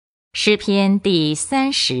诗篇第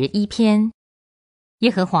31篇。耶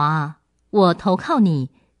和华啊，我投靠你，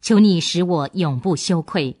求你使我永不羞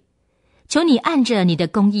愧。求你按着你的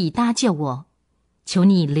公义搭救我，求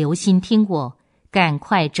你留心听我，赶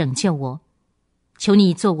快拯救我。求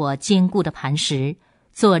你做我坚固的磐石，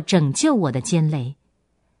做拯救我的坚垒。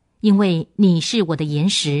因为你是我的岩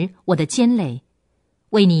石，我的坚垒。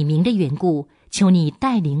为你名的缘故，求你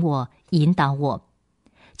带领我，引导我。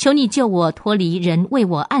求你救我脱离人为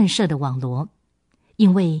我暗设的网罗，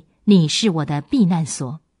因为你是我的避难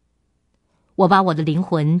所。我把我的灵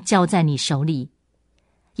魂交在你手里。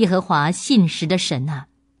耶和华信实的神啊，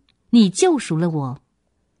你救赎了我。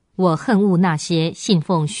我恨恶那些信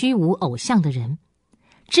奉虚无偶像的人，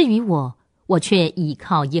至于我，我却倚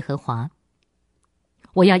靠耶和华。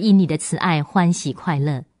我要因你的慈爱欢喜快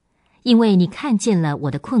乐，因为你看见了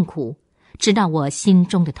我的困苦，知道我心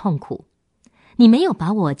中的痛苦。你没有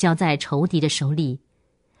把我交在仇敌的手里，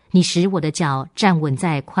你使我的脚站稳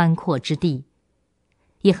在宽阔之地。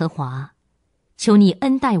耶和华，求你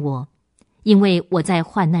恩待我，因为我在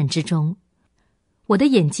患难之中。我的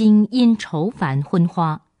眼睛因愁烦昏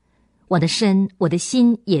花，我的身、我的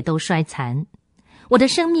心也都衰残，我的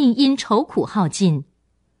生命因愁苦耗尽，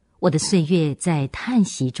我的岁月在叹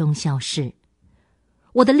息中消逝，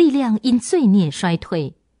我的力量因罪孽衰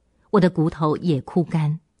退，我的骨头也枯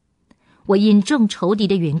干。我因众仇敌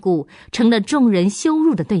的缘故，成了众人羞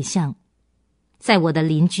辱的对象，在我的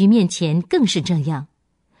邻居面前更是这样。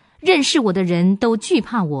认识我的人都惧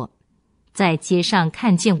怕我，在街上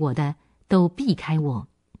看见我的都避开我。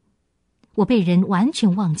我被人完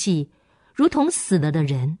全忘记，如同死了的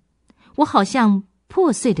人，我好像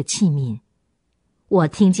破碎的器皿。我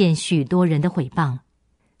听见许多人的毁谤，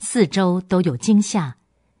四周都有惊吓，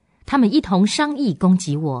他们一同商议攻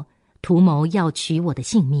击我，图谋要取我的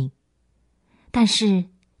性命。但是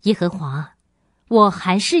耶和华，我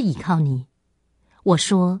还是倚靠你。我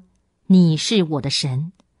说，你是我的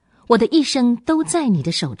神，我的一生都在你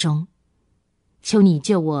的手中。求你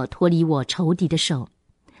救我脱离我仇敌的手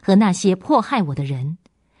和那些迫害我的人。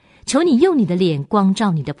求你用你的脸光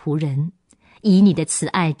照你的仆人，以你的慈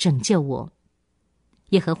爱拯救我。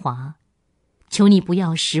耶和华，求你不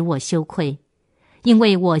要使我羞愧，因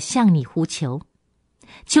为我向你呼求。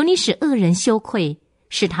求你使恶人羞愧，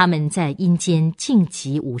使他们在阴间静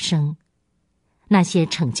寂无声。那些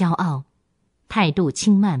逞骄傲、态度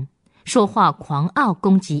轻慢、说话狂傲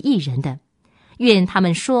攻击义人的，愿他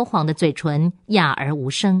们说谎的嘴唇哑而无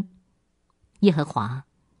声。耶和华，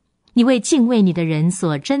你为敬畏你的人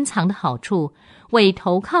所珍藏的好处，为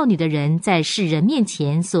投靠你的人在世人面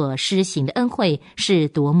前所施行的恩惠是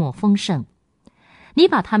多么丰盛。你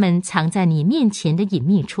把他们藏在你面前的隐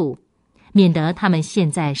秘处，免得他们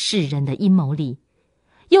陷在世人的阴谋里，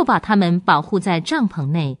又把他们保护在帐篷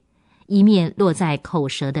内，以免落在口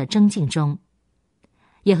舌的争竞中。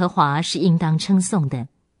耶和华是应当称颂的，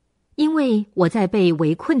因为我在被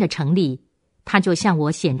围困的城里，他就向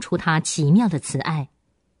我显出他奇妙的慈爱。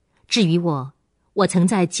至于我，我曾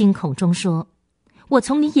在惊恐中说，我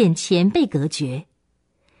从你眼前被隔绝。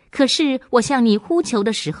可是我向你呼求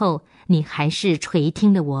的时候，你还是垂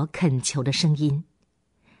听了我恳求的声音。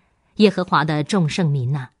耶和华的众圣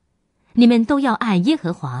民啊，你们都要爱耶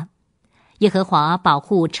和华。耶和华保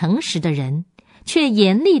护诚实的人，却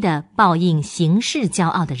严厉地报应行事骄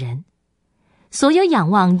傲的人。所有仰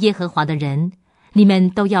望耶和华的人，你们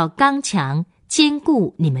都要刚强，坚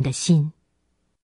固你们的心。